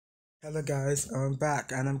Hello guys, I'm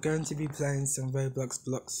back and I'm going to be playing some Roblox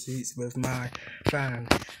Blox suits with my fan.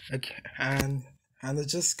 Okay, and I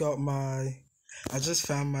just found my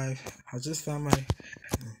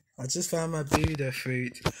Buddha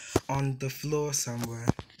fruit on the floor somewhere,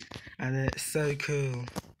 and it's so cool.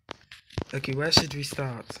 Okay, where should we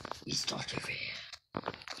start? We start over here.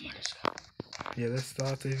 Come on, let's go. Yeah, let's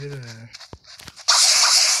start over there.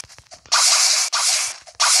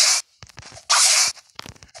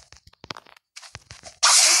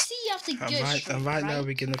 And right now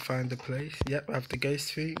we're gonna find the place. Yep, I have the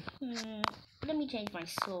ghost fruit. Let me change my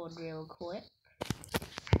sword real quick.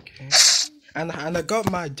 Okay. And I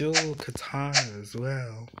got my dual katana as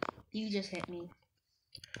well. You just hit me.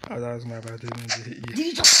 Oh, that was my bad. I didn't mean to hit you. Did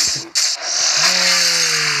you just hit me?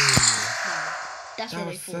 That's what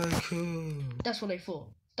I thought. So cool. That's what I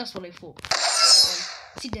thought.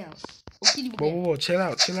 Sit down. Whoa, chill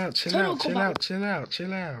out. Okay,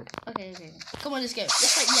 okay. Come on, let's go.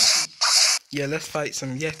 Let's fight Yeti. Yeah, let's fight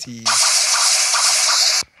some Yetis.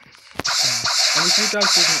 And if you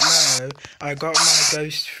guys didn't know, I got my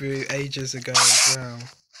ghost fruit ages ago as well.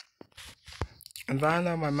 And right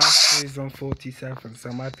now my mastery is on 47, so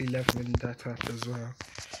I might be leveling that up as well.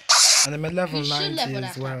 And I'm at level 90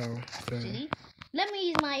 as well. So. Let me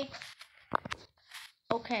use my...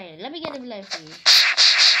 Okay, let me get a below for you.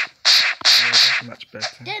 Yeah, that's much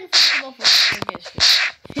better. Then finish him off with the ghost fruit.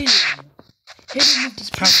 Hit him with this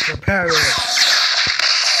can't prepare it.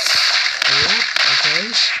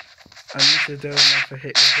 Okay. I need to do another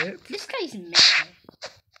hit with it. This guy's amazing.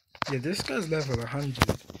 Yeah, this guy's level 100.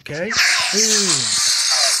 Okay? Boom.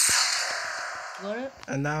 Got it?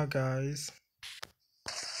 And now, guys.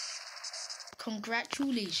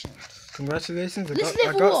 Congratulations. I got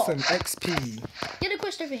some XP. Get a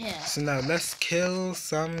quest over here. So now, let's kill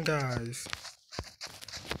some guys.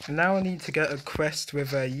 And now I need to get a quest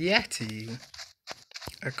with a Yeti.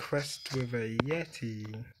 Quest with a Yeti.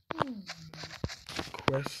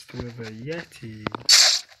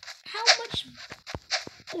 How much?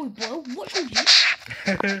 Oh boy, what should you?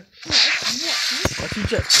 What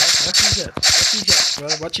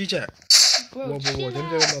you jet? Bro, whoa, them do a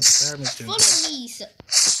lot of damage. Follow me, sir.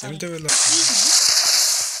 Them do a lot.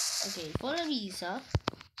 Okay, follow me, sir.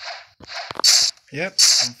 Yep,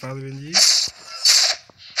 I'm following you.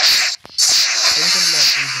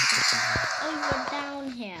 Oh, you're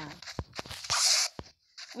down here.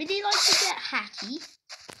 Would you like to get hacky?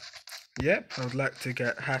 Yep, I would like to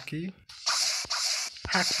get hacky.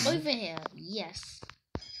 Over here, yes.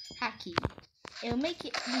 Hacky. It'll make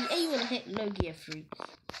it be able to hit Logia fruit.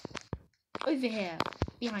 Over here,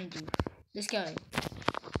 behind you. Let's go.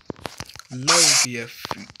 Logia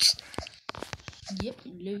fruit. Yep,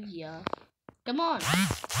 Logia. Come on.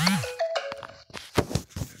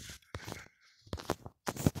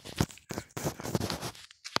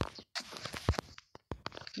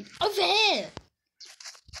 Over here.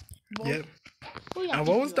 Yep. And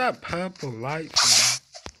what was that purple light thing?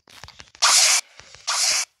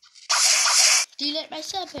 Do you like my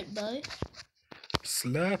serpent bow?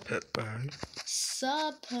 Slurp it, bow?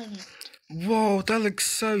 Serpent. Whoa, that looks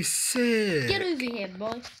so sick. Get over here,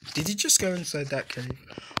 boy. Did you just go inside that cave?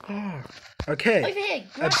 Oh, okay. Over here,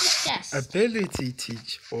 grab this chest. Ability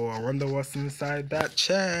teach. Oh, I wonder what's inside that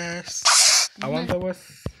chest. I wonder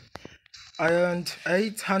what's... I earned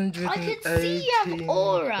 880. I can see you have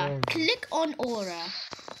aura. Click on aura.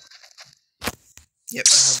 Yep,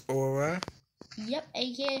 I have aura. Yep,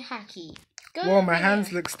 aka hacky. Whoa, my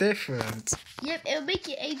hands looks different. Yep, it'll make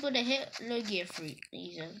you able to hit Logia fruit.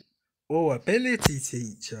 Oh, ability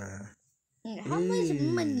teacher. How much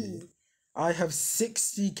money? I have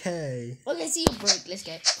 60k. Okay, so you're broke. Let's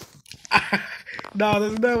go. No,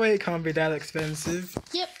 there's no way it can't be that expensive.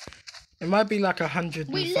 Yep. It might be like 100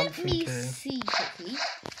 and Wait, something. let me see quickly.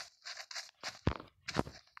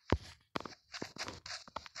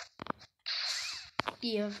 Do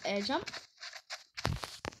you have air jump?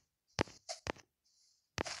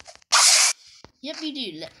 Yep, you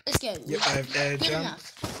do. Let's go. Yep, I have air Good jump.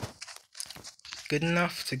 enough. Good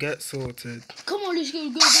enough to get sorted. Come on, let's go.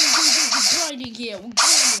 We're grinding here. We're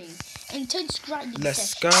grinding. Intense grinding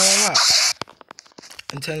Let's session. go up.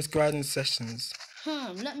 Intense grinding sessions.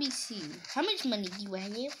 Let me see. How much money do you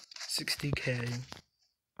have? 60k.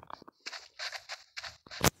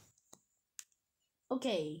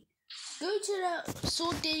 Okay. Go to the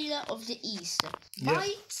sword dealer of the east. Yep,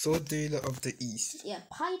 sword dealer of the east. Yeah,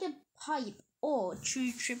 pipe or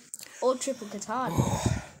triple katana.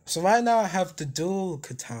 So right now I have the dual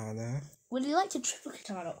katana. Would you like the triple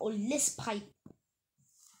katana or this pipe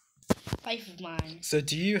of mine? So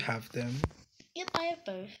do you have them? Yep, I have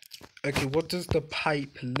both. Okay, what does the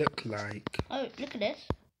pipe look like? Oh, look at this.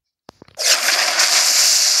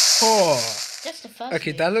 Oh! That's the first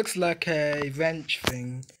Okay, thing. that looks like a wrench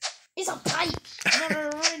thing. It's a pipe, not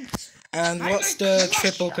a wrench. And what's the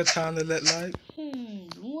triple katana look like?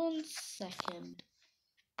 1 second.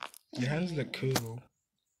 Your hands look cool.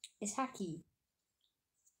 It's hacky.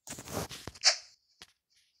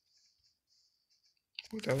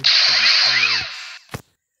 Oh, that was pretty cool.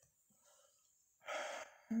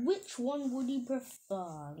 Which one would you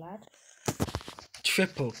prefer, lad?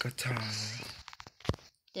 Triple katana.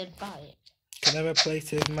 Then buy it. Can I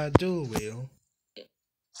replace it with my dual wheel?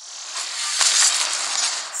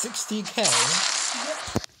 60k? Yep.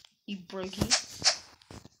 You broke it.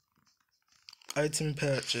 Item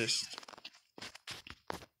purchased.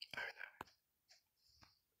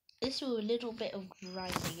 Let's do a little bit of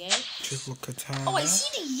grinding, eh? Triple katana. Oh, I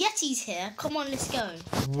see the Yetis here. Come on, let's go.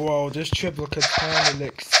 Whoa, this triple katana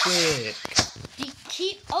looks sick.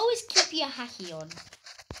 Always keep your hacky on.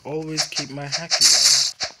 Always keep my hacky on.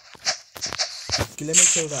 Okay, let me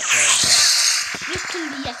kill that guy. Let's kill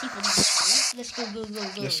the Yeti for now. Let's go, go, go,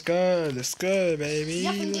 go. Let's go, baby. You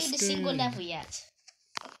haven't gained a single level yet.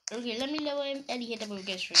 Okay, let me lower him and hit him with a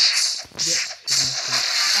ghost ring. Yep.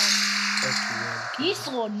 He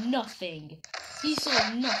saw nothing. He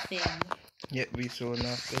saw nothing. Yep, we saw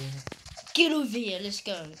nothing. Get over here. Let's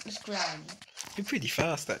go. Let's grind. You're pretty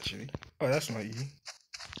fast, actually. Oh, that's not you.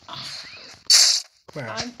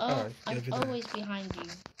 Wow. I'm always behind you.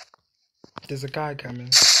 There's a guy coming.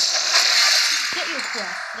 Get your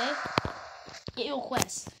quest, eh? Get your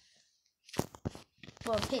quest.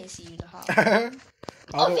 Well, pierce you in the heart.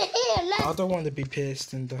 Over here, let's. I don't want to be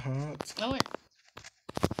pierced in the heart. I want.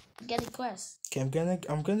 Get a quest. Okay, I'm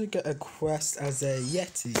gonna get a quest as a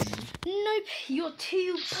Yeti. Nope, you're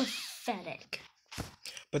too pathetic.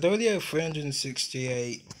 But I only have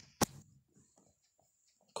 368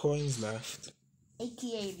 coins left.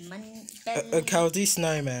 AKA money. A Caldi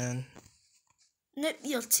Snowman. Nope,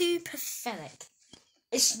 you're too pathetic.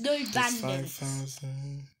 It's Snow Bandit.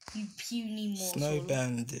 5,000. You puny morsel. Snow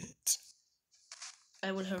Bandit.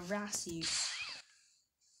 I will harass you.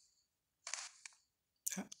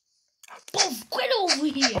 Bob, quit over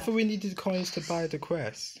here! I thought we needed coins to buy the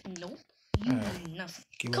quest. Nope. You do nothing.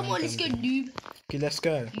 Okay, Come on, let's go, noob. Okay, let's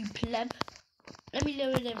go. You pleb. Let me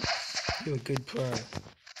lower them. You're a good pro.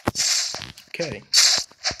 Okay.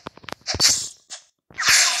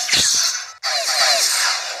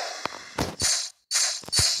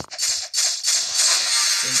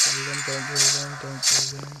 Don't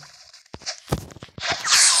kill them.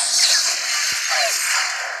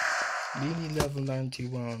 Really level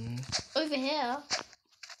 91. Over here.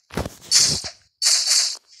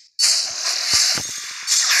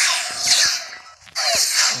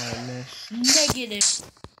 I missed. Negative.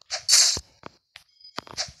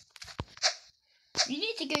 You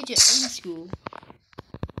need to go to in-school.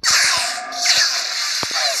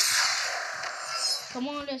 Come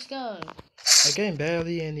on, let's go. I gained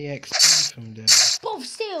barely any XP from them. Bob,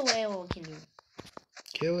 stay away or I'll kill you.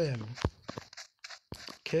 Kill him.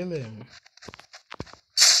 Kill him.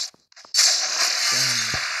 Damn.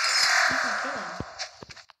 You can kill him.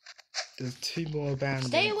 There's 2 more bandits.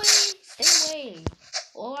 Stay away.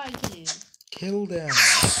 Or I kill you. Kill them.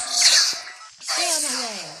 Stay on my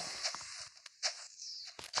way.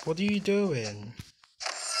 What are you doing?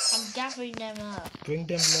 I'm gathering them up. Bring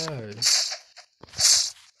them low.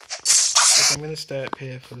 I'm gonna stay up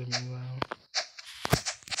here for the meanwhile.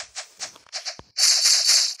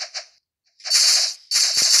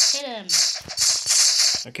 Hit him.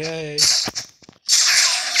 Okay.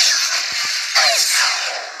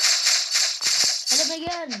 Hit him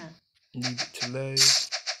again. Need it to load.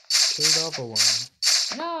 Kill the other one.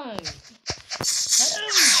 No. Hit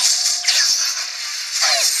him.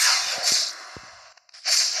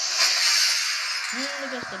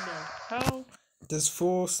 Look at them there. How? There's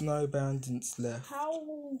 4 snow bandits left. How?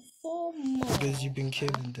 4 more. Because you've been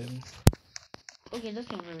killing them. Okay,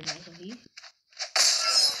 that's not very nice of you.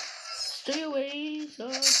 Stay away,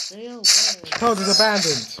 sir. Stay away. Oh, there's a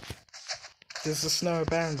bandit. There's a snow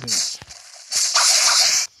bandit.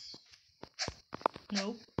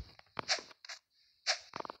 Nope.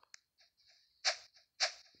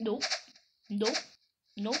 Nope. Nope.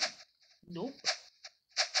 Nope. Nope.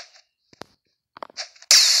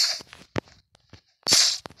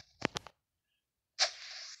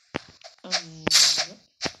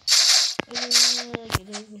 Get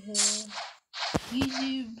over here.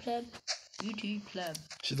 YouTube pleb.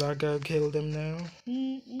 Should I go kill them now?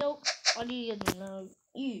 Nope. I need to get them now.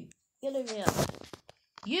 You, get over here.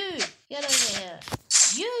 You, get over here.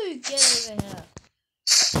 You get over here.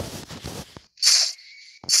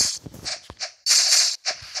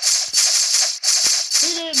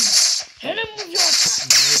 Hit him! Hit him with your attack!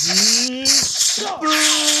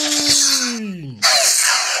 Boom!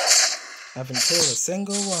 Haven't killed a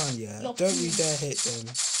single one yet. Don't you dare hit them.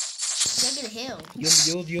 They're gonna heal.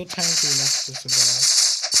 You're tanky enough to survive.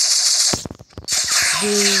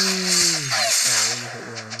 Boom! Oh, only hit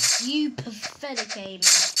one. You pathetic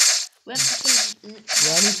aimer. We have to kill you.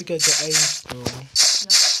 Yeah, I need to go to aim school.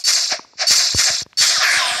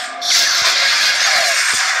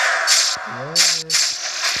 No. Yeah.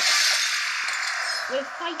 We're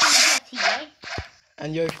fighting Yeti, eh?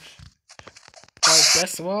 And yo, guys,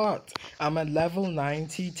 guess what? I'm at level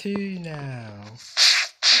 92 now.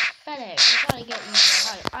 Pathetic. We're trying to get you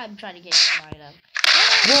to I'm trying to get you to hide them.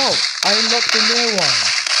 Whoa! I unlocked the new one.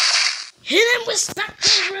 Hit him with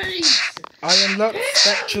spectral release! I unlocked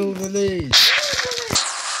spectral release.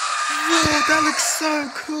 Whoa, that looks so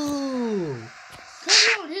cool.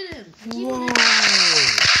 Come on, hit him. Whoa.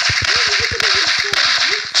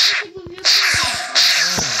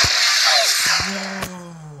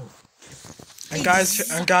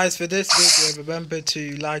 And guys, for this video, remember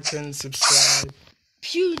to like and subscribe.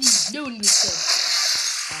 Puny, no one will sub.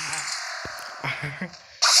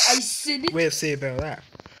 I said it. We'll see about that.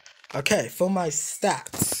 Okay, for my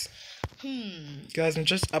stats. Guys, I'm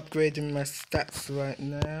just upgrading my stats right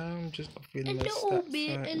now.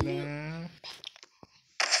 Now.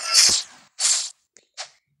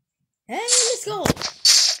 Hey, let's go.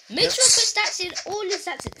 Make sure to put stats in all your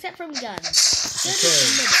stats except from guns.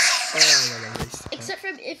 Except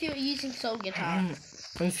from if you're using soul guitar.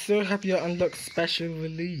 I'm so happy I unlocked special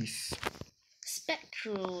release.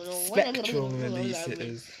 Spectral Release it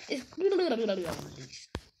is.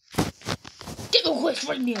 Get your quest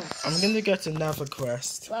right now. I'm gonna get another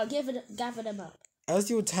quest. Well, gather them up. As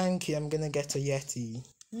you're tanky, I'm gonna get a Yeti.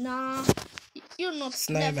 Nah, you're not.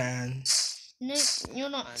 Snowman. No, you're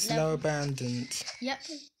not. Snow Bandit. Yep,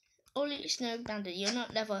 only Snow Bandit. You're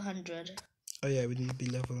not level 100. Oh yeah, we need to be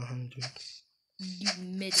level 100. You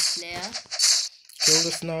mid player. Kill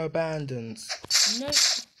the Snow Bandits. No,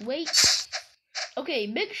 wait. Okay,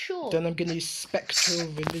 make sure. Then I'm gonna use Spectral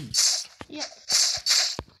Release. Yep.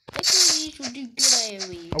 Spectral Release will do good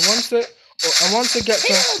AoE. I want to get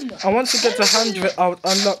to 100. I'll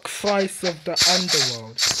unlock Price of the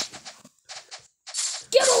Underworld.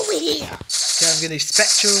 Get over here! Okay, I'm gonna use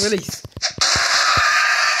Spectral Release.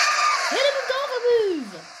 Hit him with the other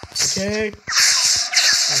move. Okay.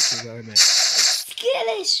 Actually, got him. Skill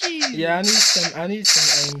issue. Yeah, I need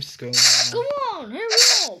some aim skill. Come on, hurry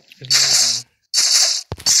up.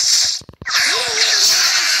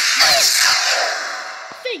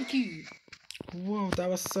 Thank you. Whoa, that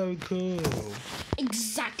was so cool.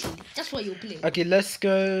 Exactly. That's why you're playing. Okay, let's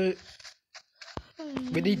go.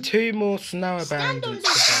 We need 2 more Snow Stand on Bandits.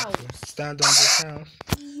 this house. Stand on this house.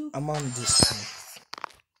 I'm on this house.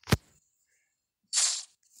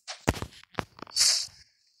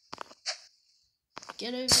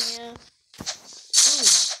 Get over here. Oh,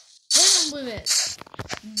 hit him with it.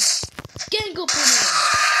 Gang up on him.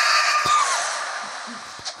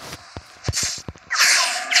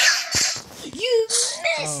 You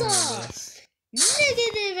mess up. Yes.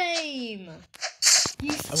 Negative aim.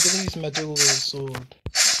 I'm gonna use my dual sword.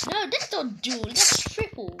 No, that's not dual. That's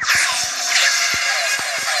triple.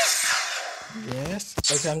 Yes.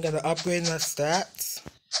 Okay, I'm gonna upgrade my stats.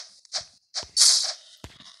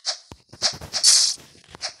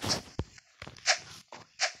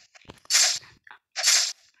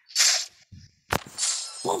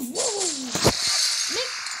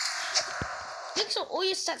 Make sure all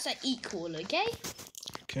your stats are equal, okay?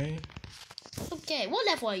 Okay. Okay, what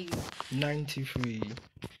level are you? 93.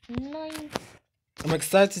 9. I'm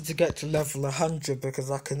excited to get to level 100 because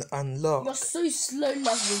I can unlock. You're so slow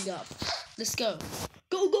leveling up. Let's go.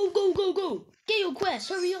 Go, go, go, go, go. Get your quest.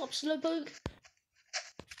 Hurry up, slowpoke.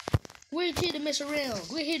 We're here to mess around.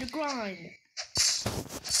 We're here to grind.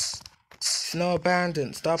 Snow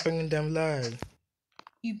Bandit, stop bringing them low.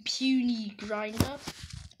 You puny grinder.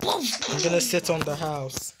 I'm gonna sit on the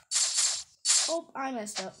house. Oh, I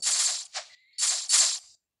messed up.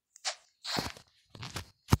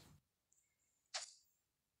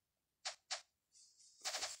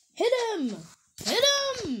 Hit him! Hit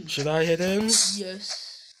him! Should I hit him?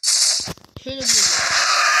 Yes. Hit him with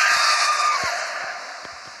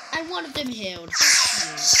it. And one of them healed.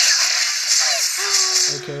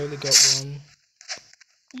 Thank you. Okay, only got one.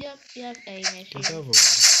 Yep, aim issue. There's other one.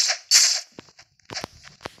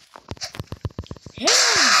 Hit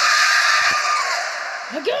him!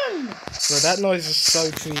 Again! Bro, that noise is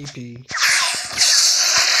so creepy.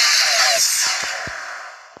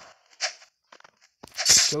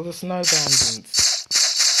 Kill the snow bandits.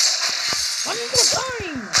 One more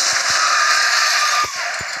time!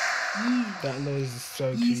 That noise is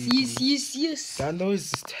so Yes, creepy. yes. That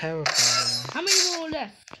noise is terrifying. How many more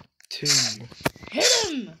left? 2. Hit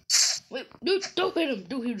him! Wait, no, don't hit him.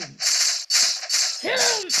 Don't hit him. Hit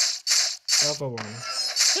him! The other one.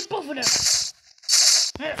 Hit both of them.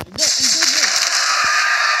 Hit him. Go.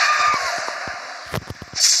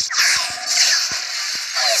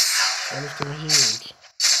 One of them healed.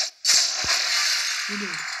 We do.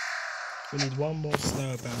 We need one more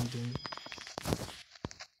snow bandit.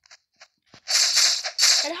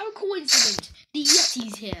 And how coincident, the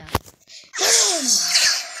Yeti's here. Hit him!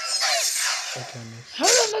 Okay, miss.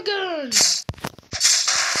 Hit him again!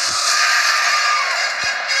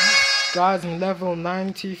 Guys, I'm level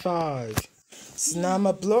 95. So now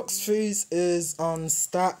my Blox freeze is on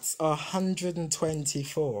stats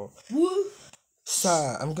 124. Woo! So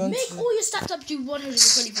I'm going Make to all your stats up to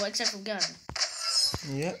 124 except for gun.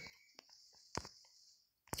 Yep.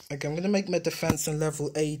 Okay, I'm gonna make my defense on level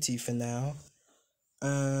 80 for now.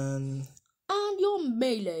 And your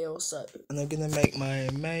melee also. And I'm gonna make my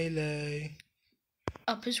melee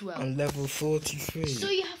up as well. on level 43. So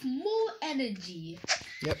you have more energy.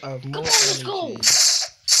 Yep, I have more Come on, energy. let's go.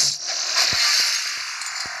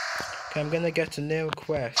 Okay, I'm gonna get a new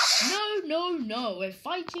quest. No. We're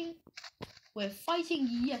fighting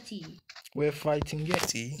Yeti. We're fighting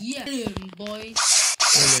Yeti? Yeah. Kill him, boy.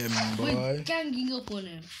 Kill him, boy. We're ganging up on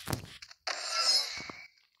him.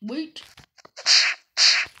 Wait.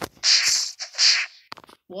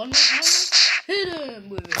 One more time. Hit him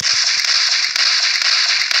with it.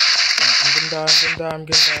 I'm gonna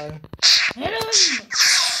die. Hit him!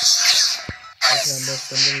 Okay, I'm lost,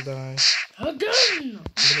 I'm gonna die. Again!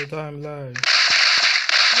 I'm gonna die, I'm low.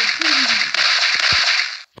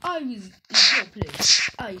 I was in your place.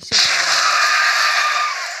 I saw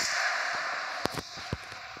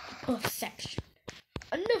perfection.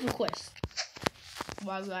 Another quest.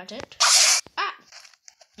 While we're at it. Ah!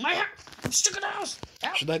 My hat! I'm stuck in the house!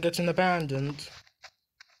 Ow. Should I get an abandoned?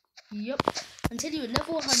 Yup. Until you're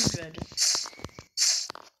level 100.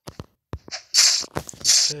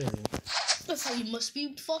 Okay. That's how you must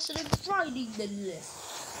be faster than grinding than this.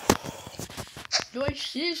 Do I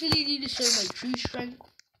seriously need to show my true strength?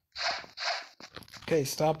 Okay,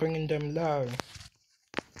 start bringing them low.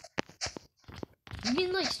 You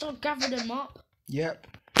mean like start gathering them up? Yep.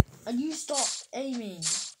 And you start aiming.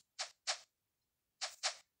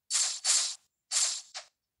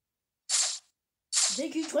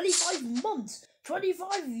 Take you 25 months,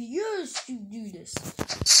 25 years to do this.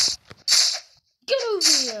 Get over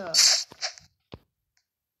here!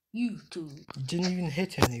 You two. You didn't even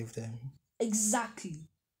hit any of them. Exactly.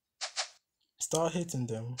 Start hitting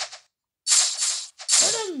them.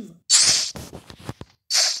 Hit him!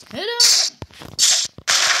 Hit him!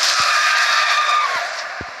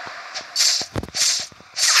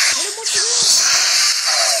 Hit him once again!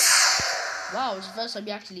 Wow, it's the first time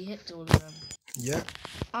you actually hit all of them. Yep.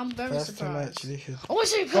 I'm very First time I surprised. actually hit. I want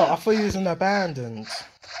to say Oh, I thought you was an abandoned.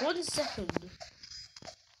 1 second.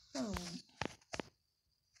 Oh.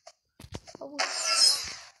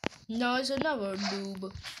 No, it's another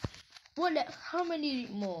noob. What? How many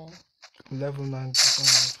more? Level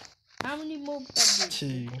 95. How many more bandits?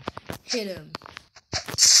 2. Hit him.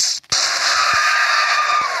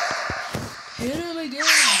 Hit him again.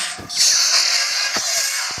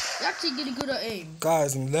 You're actually getting good at aim.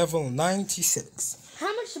 Guys, I'm level 96.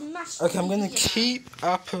 How much mastery? Okay, I'm gonna do you keep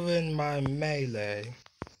upping my melee. have?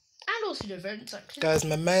 And also defense, actually. Guys,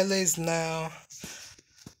 my melee is now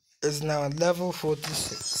level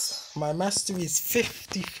 46. My mastery is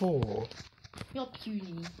 54. You're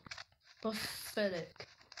puny. Pathetic.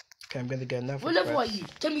 Okay, I'm gonna get another. What level are quest. you?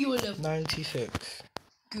 Tell me your level. 96.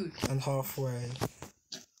 Good. And halfway.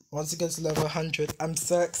 Once it gets to level 100, I'm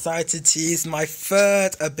so excited to use my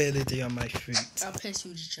 3rd ability on my fruit. I'll pierce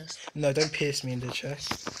you in the chest. No, don't pierce me in the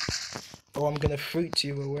chest. Or I'm gonna fruit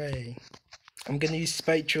you away. I'm gonna use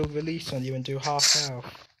spectral release on you and do half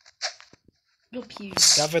health. You're puny.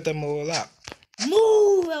 Gather them all up.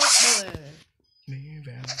 Move out the way. Move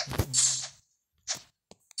out.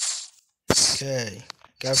 Okay.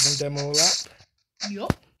 Gathering them all up.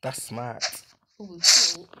 Yup. That's smart. Oh,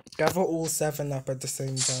 cool. Gather all 7 up at the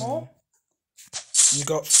same time. Oh. You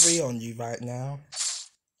got 3 on you right now.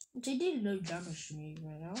 They did no damage to me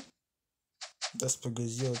right now. That's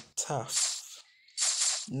because you're tough.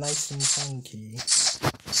 Nice and tanky.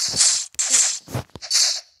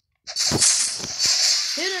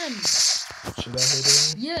 Hit him! Should I hit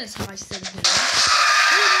him? Yes, I said hit him.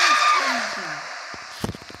 Hit him!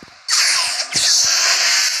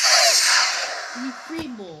 You 3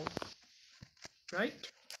 more. Right?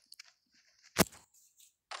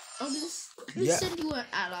 I'm gonna quickly send you an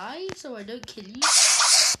ally so I don't kill you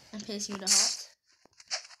and pierce you in the heart.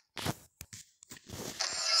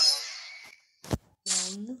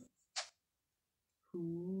 1,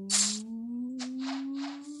 2.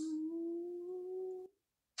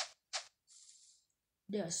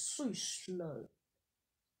 They are so slow.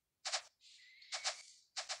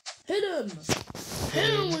 Hit him! Hit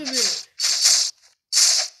him with it!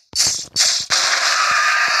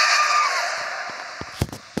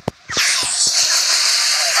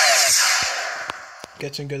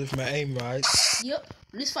 Getting good with my aim, right? Yep.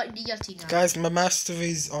 Let's fight the Yeti now. Guys, my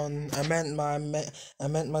mastery's on. I meant my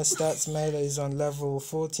stats melee is on level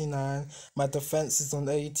 49. My defense is on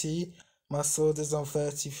 80. My sword is on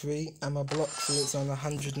 33, and my block is on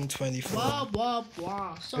 124. Blah blah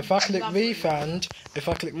blah. If I click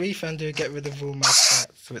refund, it'll get rid of all my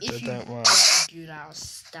stats, which I don't want. If you do that, I'll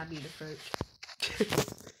stab you in the throat.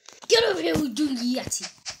 Get over here with doing the Yeti.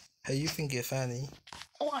 Hey, you think you're funny?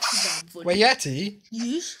 Oh, I see that. Wait, Yeti?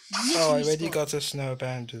 Yes. Oh, I already got a snow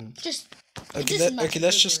abandoned. Okay,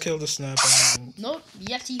 let's just kill the snow abandoned. No,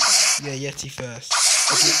 Yeti first. Yeah, Yeti first.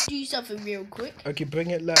 Let me do something real quick. Okay,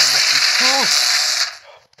 bring it low. Oh!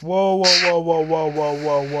 Whoa,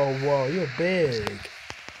 you're big.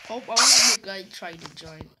 Oh, I want the guy try to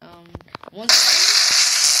join.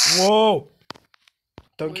 Whoa!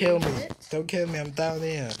 Don't kill me. Don't kill me, I'm down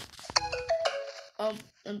here.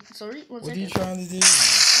 Sorry, what are you trying to do?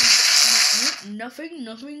 Nothing.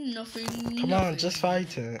 Come on, just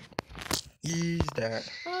fight it. Use that.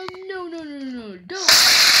 No, don't.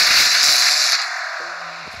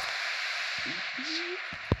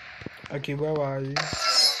 Okay, where are you?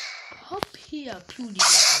 Up here, Pudy.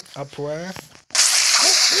 Up where?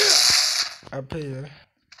 Up here.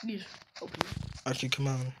 Yes, up here. Okay, come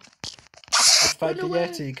on. Let's fight the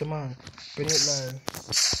Yeti, come on. Bring it low.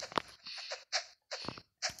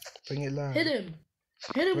 Bring it low. Hit him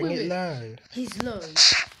Bring with it it. low. He's low.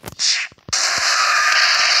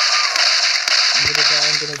 I'm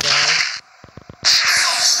gonna die.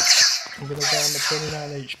 I'm at 29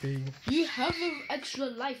 HP. You have an extra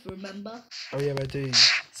life, remember? Oh yeah, I do.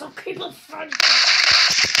 So keep a front.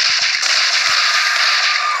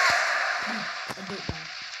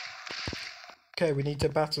 Okay, we need to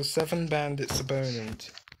battle 7 bandits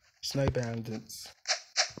opponent. Snow bandits.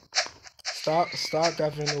 Start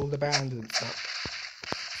gathering all the bandits up.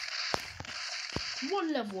 What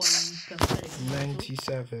level are you pathetic?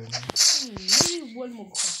 97. Maybe one more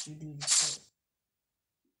quest you do this.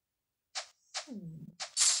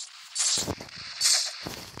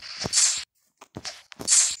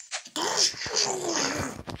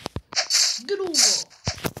 Get over.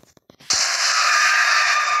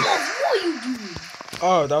 What are you doing?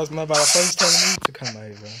 Oh, that was my bad. I thought he was telling me to come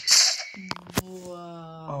over.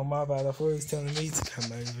 Wow. Oh, my bad. I thought he was telling me to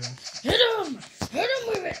come over. Hit him! Hit him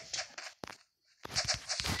with it!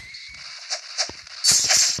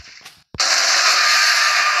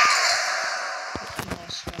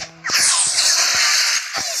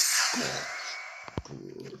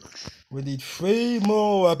 We need 3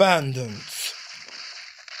 more abandons.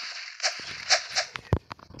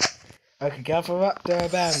 Okay, gather up the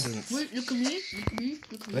abandons. Wait, look at me.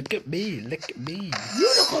 Look at me. You look at me.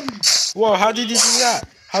 Whoa, how did you do that?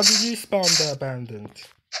 How did you spawn the abandoned?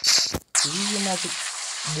 Did you use your magic?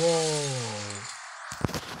 Whoa.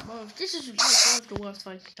 Well, this is like one of the worst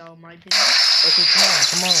fight style in my opinion. Okay,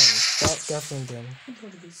 come on. Start gathering them.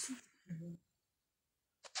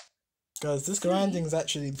 Guys, this grinding is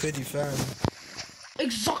actually pretty fun.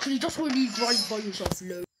 Exactly, that's why you grind by yourself,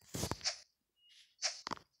 low.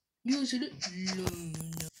 You see it? No.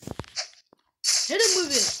 Hit him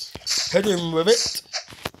with it. Hit him with it.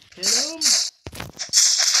 Hit him.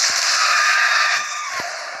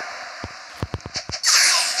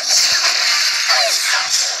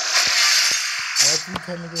 Why did you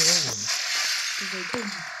tell me to hit him? Because I told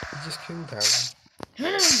you. You just killed that one.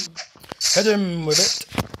 Hit him. Hit him with it.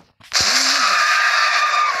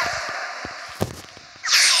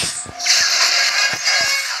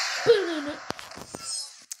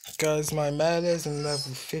 Guys, my melee is in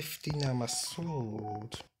level 50 now, my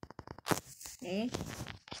sword. Hey.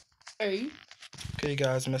 Okay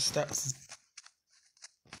guys, my stats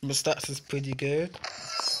is pretty good.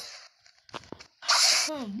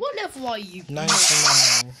 What level are you?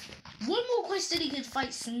 99. One more quest and he can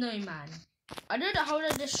fight Snowman. I don't know how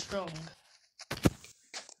they're this strong.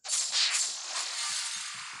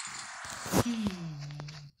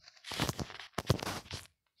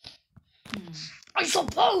 I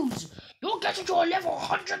suppose you're getting to a level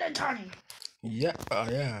 110. Yep,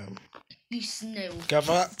 I am. You snail.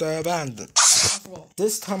 Gather up the abandon.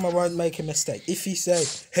 This time I won't make a mistake. If you say,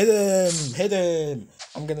 hit him,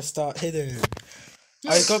 I'm going to start hitting him.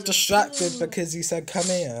 I got distracted because he said come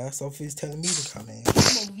here, so he's telling me to come here.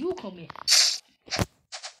 Come on, you come here.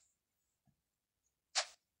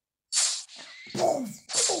 Boom!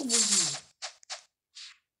 Over you.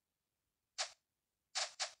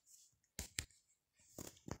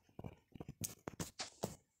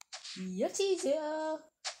 Yeti's here.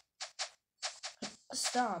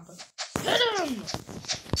 Stop. Hit him!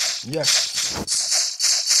 Yes.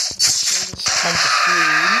 Time to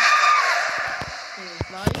scream.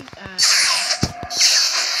 Live and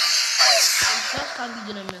first time you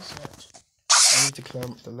didn't miss it. I need to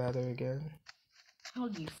climb up the ladder again. How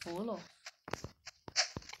do you fall off?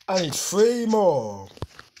 I need 3 more.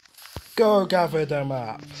 Go gather them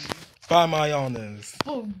up. By my honours.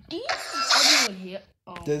 Oh, everyone here.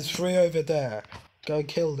 Oh. There's 3 over there. Go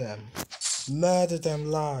kill them. Murder them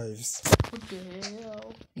lives. What the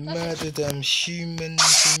hell? Murder them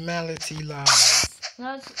humanity lives.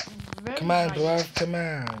 That's very Command, violent. love,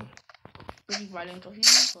 command. Pretty violent of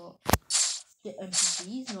humans, but they're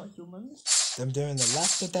NPCs, not humans. I'm doing a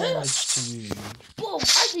lot of damage to you. Boom!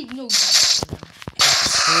 I did no damage to them.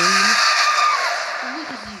 Scream. Look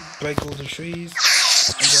at you. Break all the trees.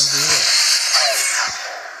 And then do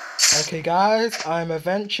it. Okay guys, I'm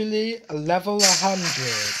eventually level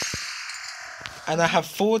 100. And I have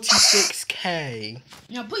 46k.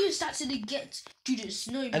 Now put your stats in and get to the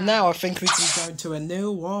snowman. And now I think we can go to a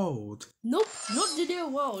new world. Nope, not the new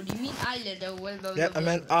world. You mean island or whatever. Yep, I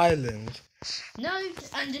meant island. No,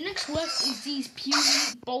 and the next quest is these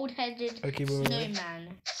puny, bald-headed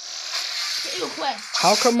snowman. Get your quest.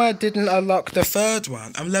 How come I didn't unlock the 3rd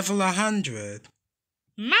one? I'm level 100.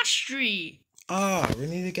 Mastery. Ah, we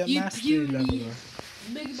need to get mastery level.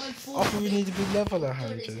 I thought we need to be level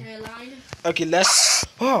 100. Okay, let's...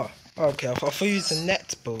 Oh, okay, I thought you used a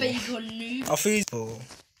netball. Bacon noob. I thought you used ball.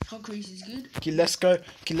 Concrete is good. Okay, let's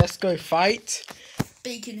go fight.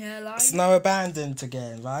 Bacon hairline. Snow abandoned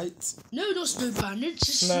again, right? No, not snow abandoned. It's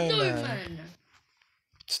a snowman.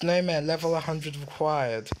 Snowman, level 100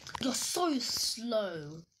 required. You're so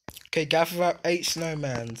slow. Okay, gather up 8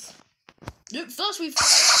 snowmans. Look, first we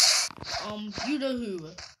fight, you know who.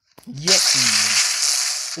 Yeti.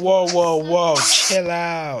 Whoa, chill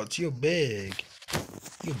out. You're big.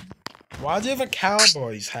 Why do you have a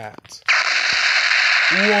cowboy's hat?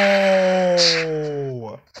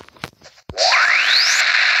 Whoa.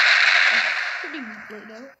 Pretty weak right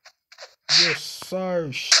now. You're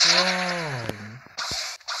so strong.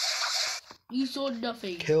 You saw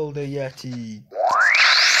nothing. Kill the Yeti.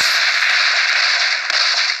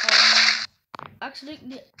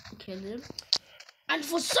 Accidentally kill him. And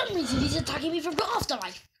for some reason, he's attacking me from the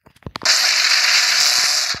afterlife.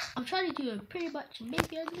 I'm trying to do a pretty much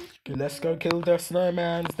maybe a glitch. Okay, let's go kill the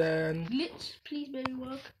snowmans then. Glitch, please, baby,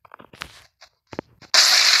 work.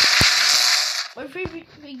 My favorite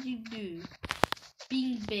thing you do,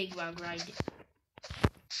 being big while grinding.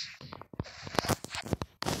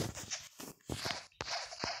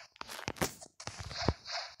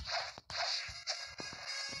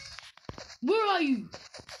 Where are you?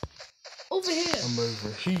 Over here. I'm over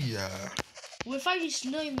here. We're fighting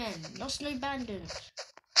snowmen, not snow bandits.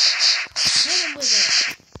 Hit him with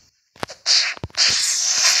it.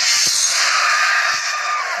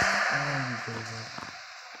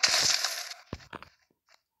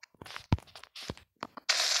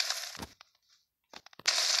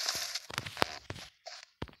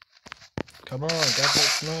 Come on, get that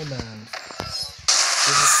snowman. There's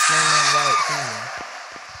a snowman right here.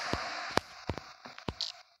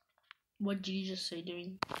 What did you just say,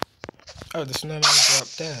 doing? Oh, the snowmans are up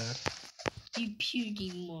there. You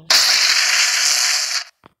puny mon.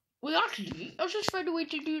 Well, actually, I was just trying a way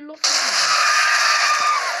to do lots of things.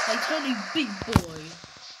 Like turning big boy.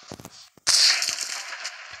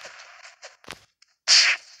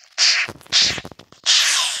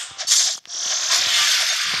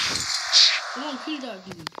 Come on, kill that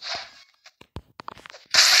dude.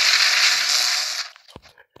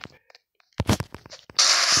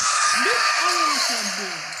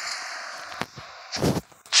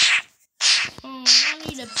 I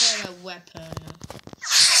need a better weapon.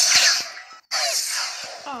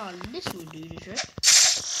 Oh, this will do the trick.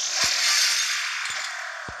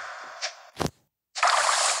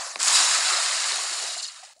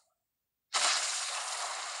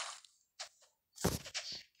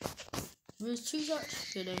 There's 2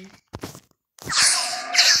 shots. Hit him.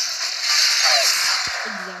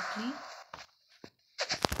 Exactly.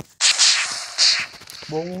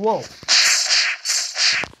 Whoa.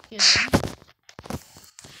 Hit him.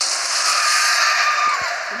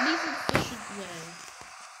 efficient way.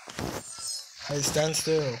 Hey, stand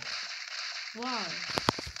still. Why?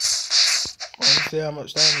 Let me see how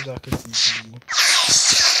much damage I can do to you.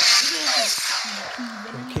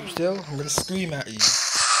 Keep still. I'm gonna scream at you.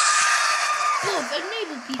 Bob,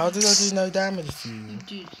 enable PvP. How did I do no damage to you?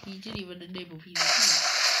 He didn't even enable PvP.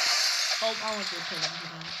 Oh, I want to kill him.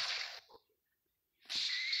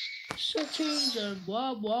 Settings and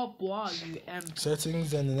blah blah blah.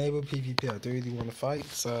 Settings and enable PvP. I don't really want to fight,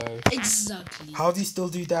 so. Exactly. How do you still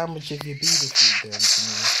do damage if you beat the food then to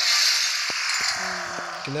me?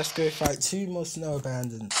 Okay, let's go fight 2 more snow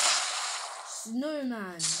abandons.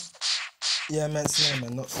 Snowman. Yeah, I meant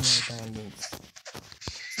snowman, not snow abandons.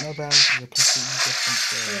 Snow abandons is a completely different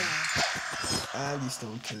thing. Yeah. And he's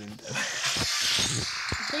still killing them.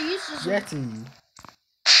 They used to Yeti.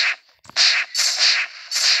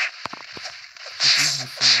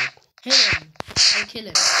 Hit him. I'll kill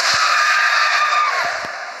him.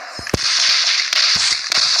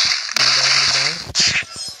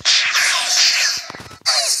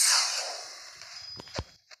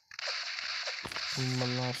 My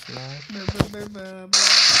last life. I'm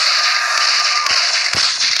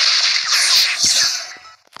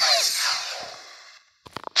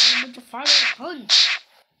with the final punch.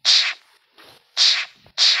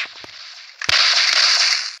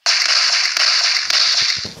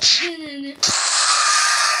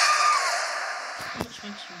 How much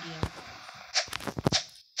punch do you have?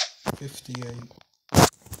 58.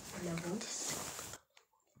 Level.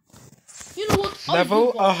 You know what? Level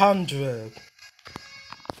 100.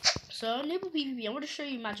 So enable PvP. I want to show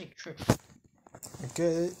you magic trick.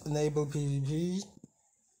 Okay, enable PvP.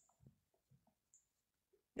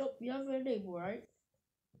 Nope, you have an enable, right?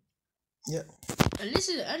 Yep. And this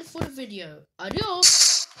is the end for the video.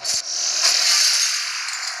 Adios.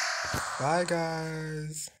 Bye,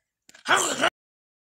 guys.